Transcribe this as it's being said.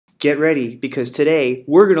Get ready, because today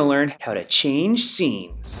we're going to learn how to change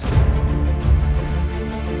scenes.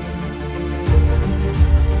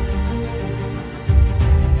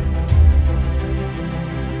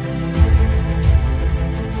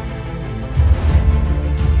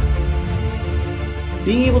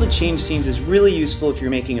 Being able to change scenes is really useful if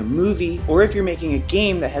you're making a movie or if you're making a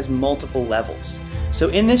game that has multiple levels. So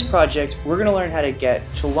in this project, we're going to learn how to get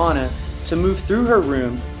Chalana to move through her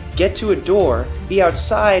room, get to a door, be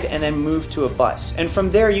outside, and then move to a bus. And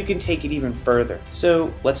from there you can take it even further.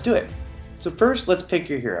 So let's do it. So first, let's pick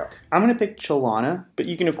your hero. I'm going to pick Chalana, but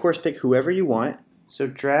you can of course pick whoever you want. So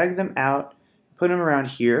drag them out, put them around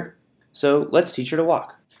here. So let's teach her to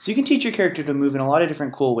walk. So you can teach your character to move in a lot of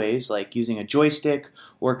different cool ways, like using a joystick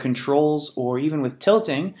or controls, or even with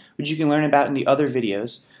tilting, which you can learn about in the other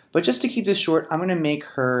videos. But just to keep this short, I'm going to make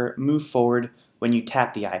her move forward when you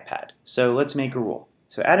tap the iPad. So let's make a rule.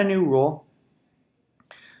 So add a new rule.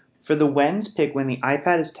 For the whens, pick when the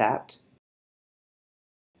iPad is tapped.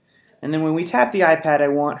 And then when we tap the iPad, I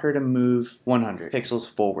want her to move 100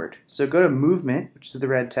 pixels forward. So go to Movement, which is the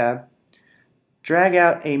red tab. Drag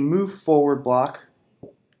out a Move Forward block.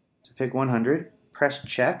 So pick 100. Press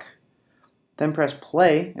Check. Then press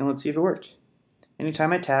Play, and let's see if it worked.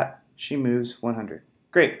 Anytime I tap, she moves 100.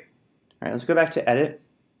 Great. All right, let's go back to Edit.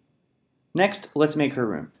 Next, let's make her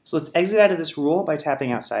room. So let's exit out of this rule by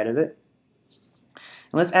tapping outside of it. And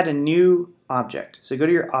let's add a new object. So go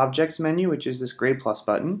to your Objects menu, which is this gray plus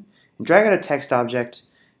button, and drag out a text object,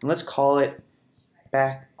 and let's call it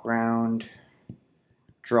Background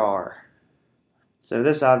Drawer. So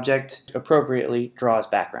this object appropriately draws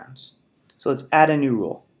backgrounds. So let's add a new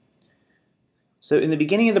rule. So in the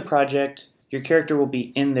beginning of the project, your character will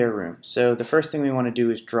be in their room. So the first thing we want to do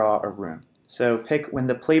is draw a room. So pick when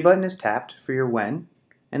the play button is tapped for your when,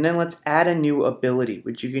 and then let's add a new ability,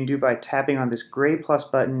 which you can do by tapping on this gray plus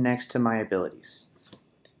button next to My Abilities.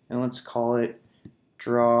 And let's call it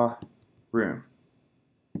Draw Room.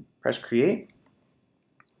 Press Create,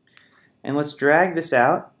 and let's drag this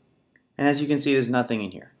out, and as you can see, there's nothing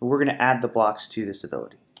in here. But we're going to add the blocks to this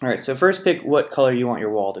ability. Alright, so first pick what color you want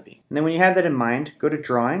your wall to be. And then when you have that in mind, go to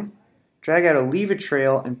Drawing, drag out a Leave a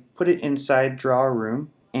Trail, and put it inside Draw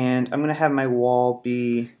Room. And I'm going to have my wall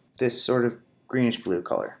be this sort of greenish blue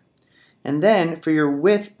color. And then for your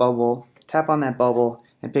width bubble, tap on that bubble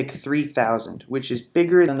and pick 3000, which is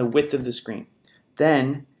bigger than the width of the screen.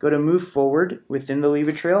 Then go to Move Forward within the Leave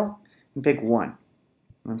a Trail and pick 1.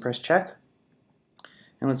 And press Check.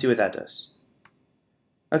 And let's see what that does.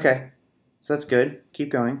 Okay, so that's good. Keep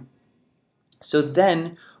going. So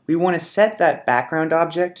then we want to set that background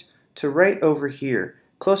object to right over here,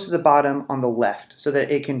 close to the bottom on the left, so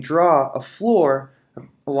that it can draw a floor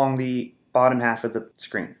along the bottom half of the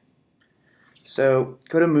screen. So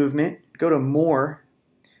go to Movement, go to More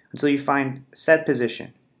until you find Set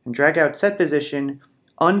Position, and drag out Set Position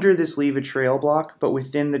under this Leave a Trail block, but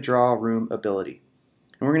within the Draw Room ability.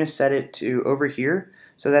 And we're going to set it to over here,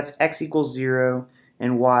 so that's X equals 0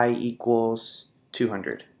 and Y equals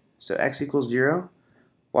 200. So X equals 0,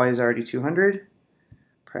 Y is already 200,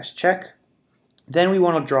 press Check. Then we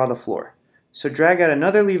want to draw the floor. So drag out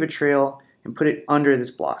another Leave a Trail and put it under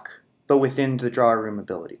this block, but within the Draw Room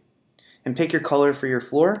ability. And pick your color for your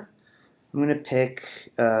floor. I'm going to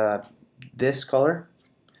pick this color.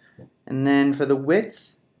 And then for the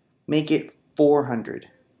width, make it 400.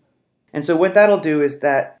 And so what that'll do is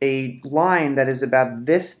that a line that is about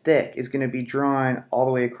this thick is going to be drawn all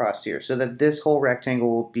the way across here, so that this whole rectangle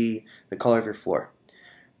will be the color of your floor.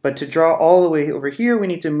 But to draw all the way over here, we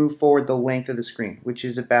need to move forward the length of the screen, which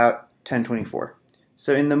is about 1024.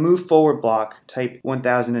 So in the Move Forward block, type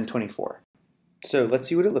 1024. So let's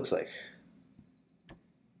see what it looks like.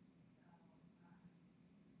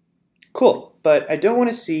 Cool, but I don't want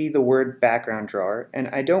to see the word background drawer, and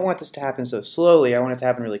I don't want this to happen so slowly. I want it to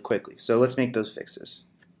happen really quickly. So let's make those fixes.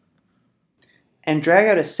 And drag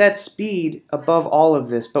out a set speed above all of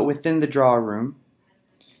this, but within the Draw Room.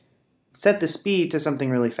 Set the speed to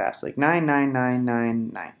something really fast, like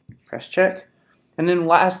 99999. Press Check. And then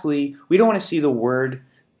lastly, we don't want to see the word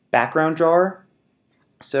background drawer,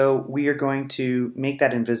 so we are going to make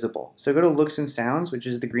that invisible. So go to Looks and Sounds, which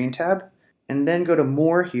is the green tab, and then go to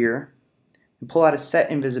More here, and pull out a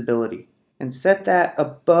Set Invisibility. And set that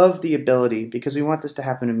above the ability, because we want this to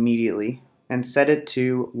happen immediately, and set it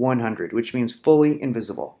to 100, which means fully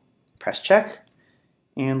invisible. Press Check,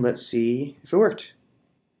 and let's see if it worked.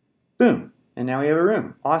 Boom, and now we have a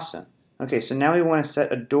room. Awesome. Okay, so now we want to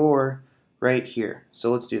set a door right here.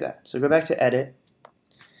 So let's do that. So go back to Edit,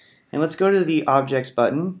 and let's go to the Objects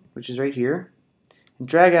button, which is right here, and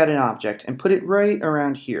drag out an object and put it right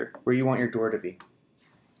around here where you want your door to be.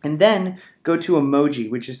 And then go to emoji,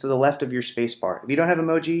 which is to the left of your spacebar. If you don't have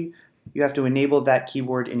emoji, you have to enable that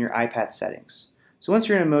keyboard in your iPad settings. So once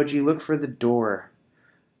you're in emoji, look for the door,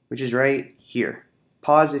 which is right here.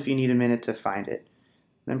 Pause if you need a minute to find it.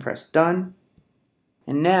 Then press done.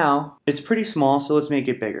 And now it's pretty small, so let's make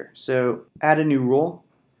it bigger. So add a new rule.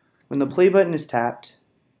 When the play button is tapped,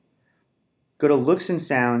 go to looks and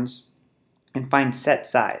sounds and find set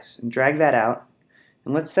size and drag that out.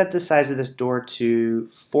 And let's set the size of this door to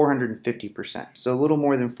 450%, so a little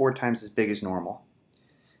more than 4 times as big as normal.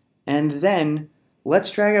 And then let's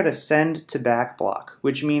drag out a send to back block,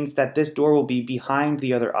 which means that this door will be behind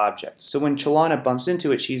the other objects. So when Chalana bumps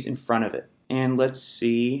into it, she's in front of it. And let's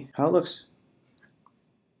see how it looks.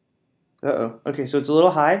 Okay, so it's a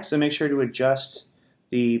little high, so make sure to adjust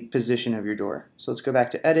the position of your door. So let's go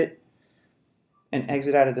back to edit and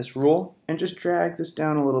exit out of this rule and just drag this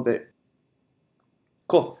down a little bit.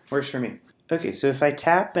 Cool, works for me. Okay, so if I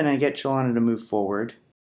tap and I get Chalana to move forward,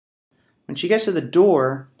 when she gets to the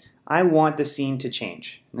door, I want the scene to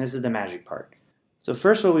change. And this is the magic part. So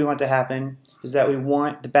first what we want to happen is that we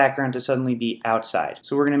want the background to suddenly be outside.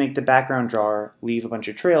 So we're going to make the background drawer leave a bunch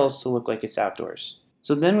of trails to look like it's outdoors.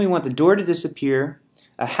 So then we want the door to disappear,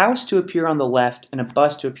 a house to appear on the left, and a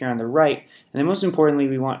bus to appear on the right. And then most importantly,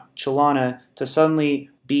 we want Chalana to suddenly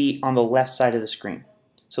be on the left side of the screen.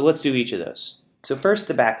 So let's do each of those. So first,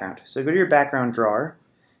 the background. So go to your background drawer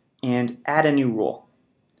and add a new rule.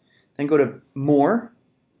 Then go to More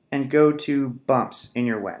and go to Bumps in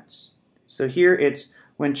your Wens. So here it's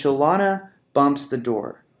when Chalana bumps the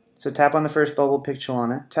door. So tap on the first bubble, pick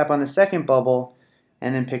Chalana. Tap on the second bubble,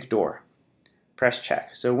 and then pick Door. Press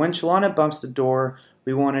check. So when Chalana bumps the door,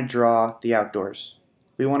 we want to draw the outdoors.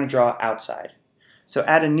 We want to draw outside. So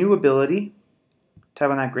add a new ability. Tap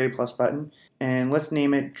on that gray plus button, and let's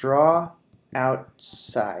name it Draw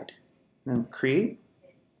Outside. Then create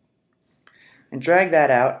and drag that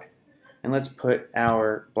out, and let's put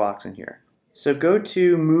our blocks in here. So go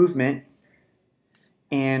to movement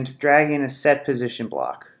and drag in a set position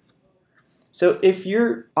block. So if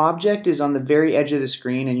your object is on the very edge of the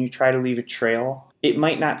screen and you try to leave a trail, it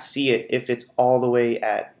might not see it if it's all the way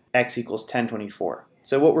at x equals 1024.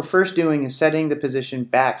 So what we're first doing is setting the position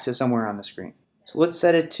back to somewhere on the screen. So let's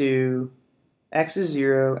set it to x is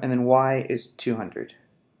 0 and then y is 200.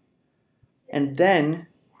 And then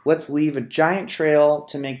let's leave a giant trail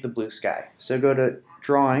to make the blue sky. So go to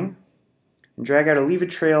Drawing and drag out a leave a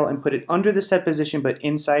trail and put it under the set position but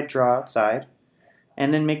inside Draw Outside,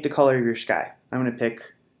 and then make the color of your sky. I'm going to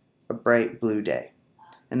pick a bright blue day.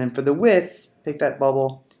 And then for the width, pick that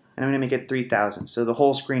bubble and I'm going to make it 3000, so the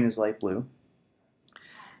whole screen is light blue.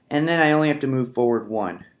 And then I only have to move forward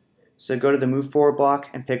 1. So go to the move forward block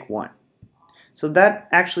and pick 1. So that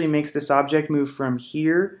actually makes this object move from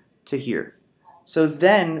here to here. So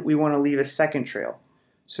then we want to leave a second trail.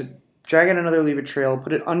 So drag out another leave a trail,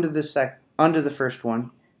 put it under the first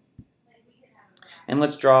one, and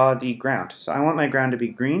let's draw the ground. So I want my ground to be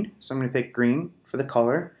green, so I'm going to pick green for the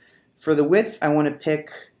color. For the width, I want to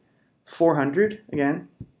pick 400 again.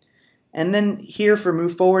 And then here for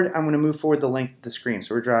move forward, I'm going to move forward the length of the screen.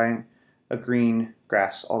 So we're drawing a green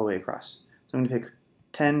grass all the way across. So I'm going to pick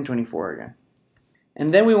 1024 again.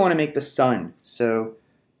 And then we want to make the sun. So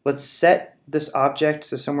let's set this object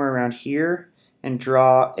to somewhere around here and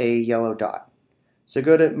draw a yellow dot. So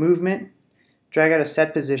go to movement, drag out a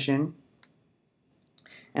set position,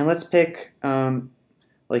 and let's pick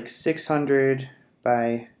like 600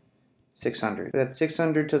 by 600. That's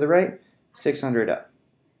 600 to the right, 600 up.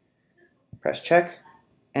 Press check,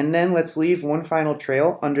 and then let's leave one final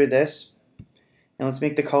trail under this, and let's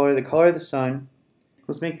make the color of the sun.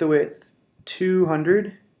 Let's make the width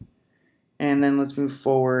 200, and then let's move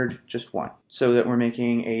forward just 1, so that we're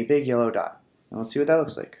making a big yellow dot. And let's see what that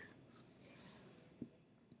looks like.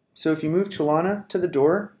 So if you move Chalana to the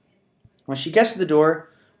door, when she gets to the door,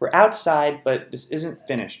 we're outside, but this isn't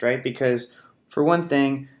finished, right? Because for one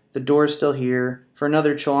thing, the door is still here. For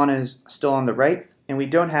another, Chalana is still on the right, and we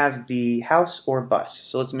don't have the house or bus.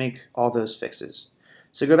 So let's make all those fixes.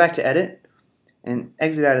 So go back to edit and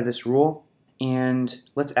exit out of this rule, and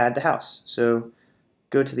let's add the house. So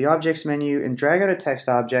go to the objects menu and drag out a text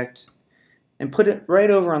object and put it right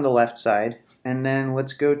over on the left side. And then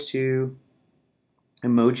let's go to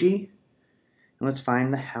emoji and let's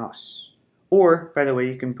find the house. Or, by the way,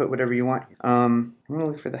 you can put whatever you want. I'm going to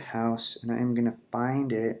look for the house, and I'm going to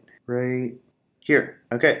find it right here.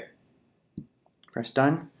 Okay. Press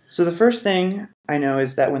done. So the first thing I know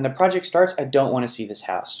is that when the project starts, I don't want to see this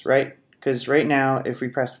house, right? Because right now, if we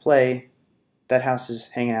press play, that house is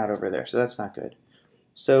hanging out over there, so that's not good.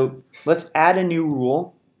 So let's add a new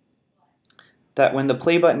rule. that when the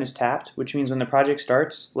play button is tapped, which means when the project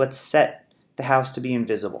starts, let's set the house to be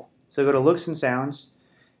invisible. So go to Looks and Sounds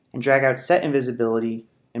and drag out Set Invisibility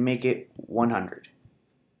and make it 100.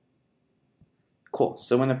 Cool.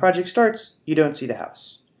 So when the project starts, you don't see the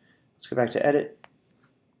house. Let's go back to Edit.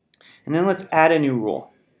 And then let's add a new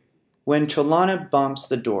rule. When Chalana bumps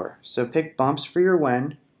the door, so pick bumps for your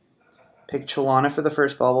when, pick Chalana for the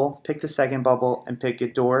first bubble, pick the second bubble, and pick a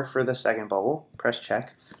door for the second bubble. Press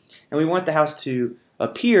check. And we want the house to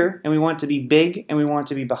appear, and we want it to be big, and we want it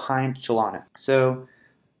to be behind Chalana. So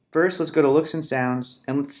first, let's go to Looks and Sounds,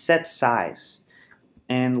 and let's set size.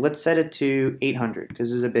 And let's set it to 800, because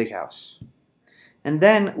this is a big house. And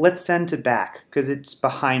then let's send to back, because it's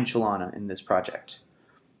behind Chalana in this project.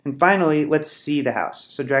 And finally, let's see the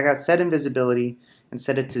house. So drag out Set Invisibility and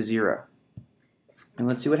set it to 0. And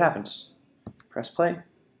let's see what happens. Press play.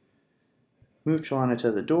 Move Chalana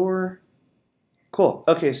to the door. Cool.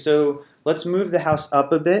 Okay, so let's move the house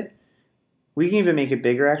up a bit. We can even make it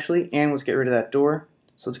bigger, actually, and let's get rid of that door.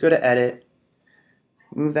 So let's go to Edit,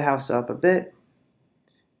 move the house up a bit,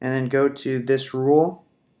 and then go to this rule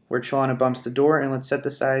where Chalana bumps the door, and let's set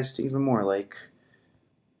the size to even more, like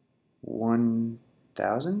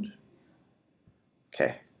 1,000.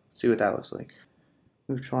 Okay, let's see what that looks like.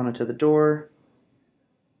 Move Chalana to the door.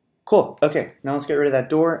 Cool. Okay, now let's get rid of that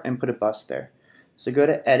door and put a bust there. So go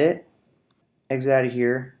to Edit, exit out of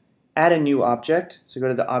here, add a new object. So go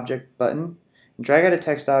to the Object button, and drag out a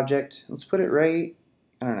text object. Let's put it right,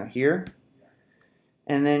 I don't know, here.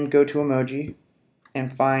 And then go to Emoji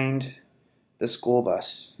and find the school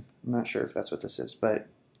bus. I'm not sure if that's what this is, but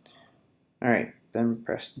alright, then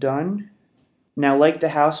press Done. Now, like the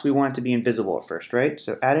house, we want it to be invisible at first, right?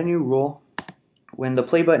 So add a new rule. When the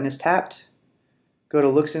play button is tapped, go to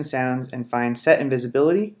Looks and Sounds and find Set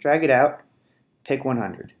Invisibility, drag it out, pick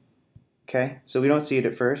 100. Okay, so we don't see it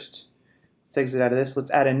at first. Let's exit out of this.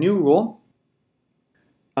 Let's add a new rule.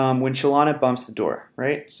 When Chalana bumps the door,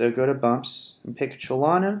 right? So go to Bumps and pick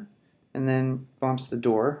Chalana, and then bumps the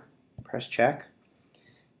door. Press check.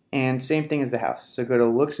 And same thing as the house. So go to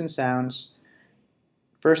Looks and Sounds.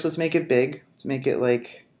 First, let's make it big. Let's make it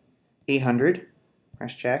like 800.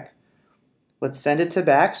 Press check. Let's send it to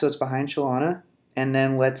back so it's behind Chalana, and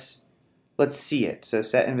then let's see it. So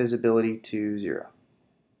set invisibility to 0.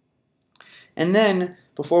 And then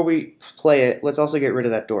before we play it, let's also get rid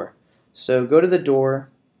of that door. So go to the door,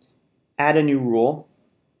 add a new rule.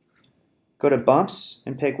 Go to Bumps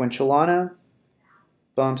and pick when Chalana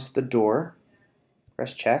bumps the door.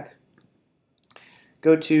 Press check.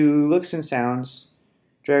 Go to Looks and Sounds,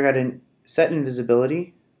 drag out and Set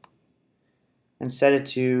Invisibility, and set it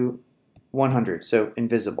to 100, so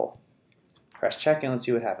invisible. Press check and let's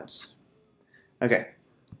see what happens. Okay,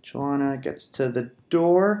 Chalana gets to the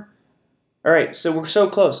door. Alright, so we're so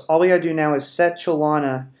close. All we gotta do now is set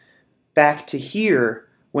Chalana back to here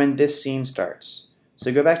when this scene starts.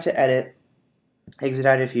 So go back to Edit, exit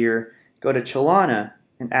out of here, go to Chalana,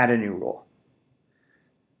 and add a new rule.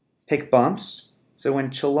 Pick Bumps. So when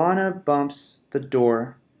Chalana bumps the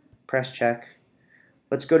door, press check.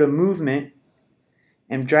 Let's go to Movement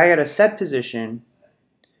and drag out a set position.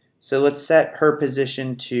 So let's set her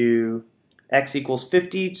position to x equals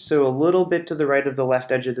 50, so a little bit to the right of the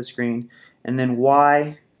left edge of the screen. And then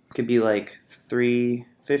y could be like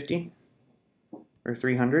 350 or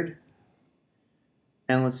 300.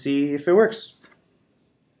 And let's see if it works.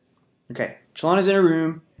 Okay, Chalana's in her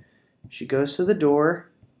room. She goes to the door.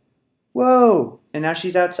 Whoa! And now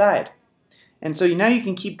she's outside. And so now you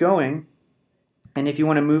can keep going. And if you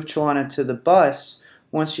want to move Chalana to the bus,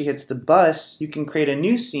 once she hits the bus, you can create a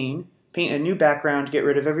new scene, paint a new background, get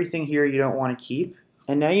rid of everything here you don't want to keep.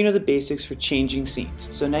 And now you know the basics for changing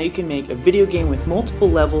scenes. So now you can make a video game with multiple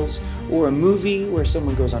levels, or a movie where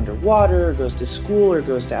someone goes underwater, or goes to school, or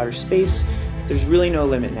goes to outer space. There's really no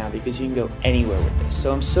limit now because you can go anywhere with this.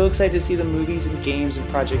 So I'm so excited to see the movies and games and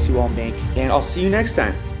projects you all make. And I'll see you next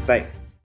time. Bye.